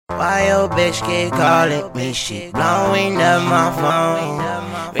Why your bitch keep calling me? She blowing up my phone,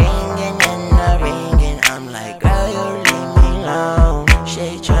 ringing and a ringing. I'm like, girl, you leave me alone.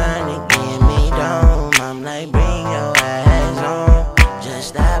 She tryna get me down. I'm like, bring your ass on. Just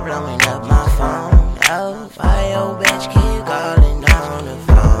stop blowing up my phone. Oh, why your bitch keep calling on the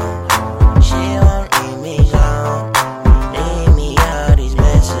phone? She won't leave me alone. Leave me all these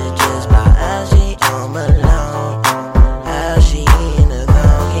messages about how she home alone. How she in the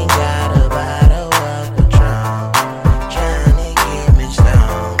thong and got a bottle of Patron. Tryna get me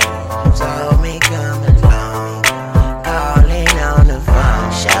stoned. Told me come along. Calling on the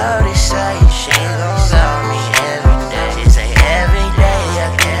phone. Shorty say she gon' call me every day. She say every day I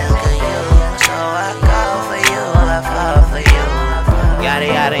care for you. So I call for you, I fall for you. Yada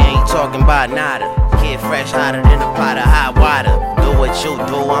yada ain't talking about nada. Kid fresh hotter than a pot of hot water. Do what you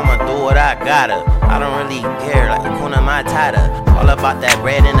do, I'ma do what I gotta. I don't really care like Kuna Matata. All about that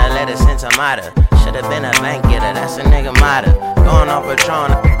bread and the lettuce and tomato. Should've been a bank getter, that's a nigga motto. Going on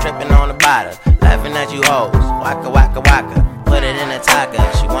Patron, tripping on the bottle. Laughing at you hoes, waka waka waka. Put it in a taco,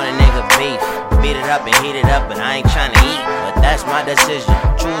 she want a nigga beef. Beat it up and heat it up, but I ain't tryna eat. But that's my decision,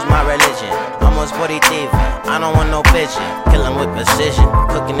 choose my religion. Almost 40 thief, I don't want no bitchin'. Killin' with precision,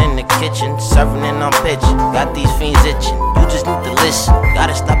 cooking in the kitchen, serving and I'm pitching. Got these fiends itching, you just need to listen.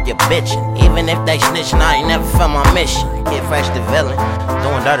 Gotta stop your bitchin', even if they snitchin', I ain't never felt my mission. Kid fresh the villain,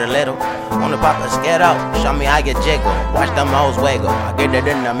 doing dirty little. Wanna pop a scared out, show me how you jiggle. Watch them hoes wiggle, I get it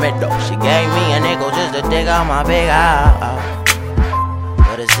in the middle. She gave me a nickel just to dig out my big eye.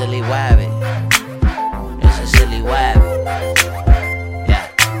 What a silly wabbit, it's a silly wabbit. Yeah.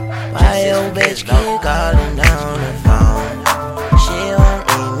 Why your bitch keep calling down the phone?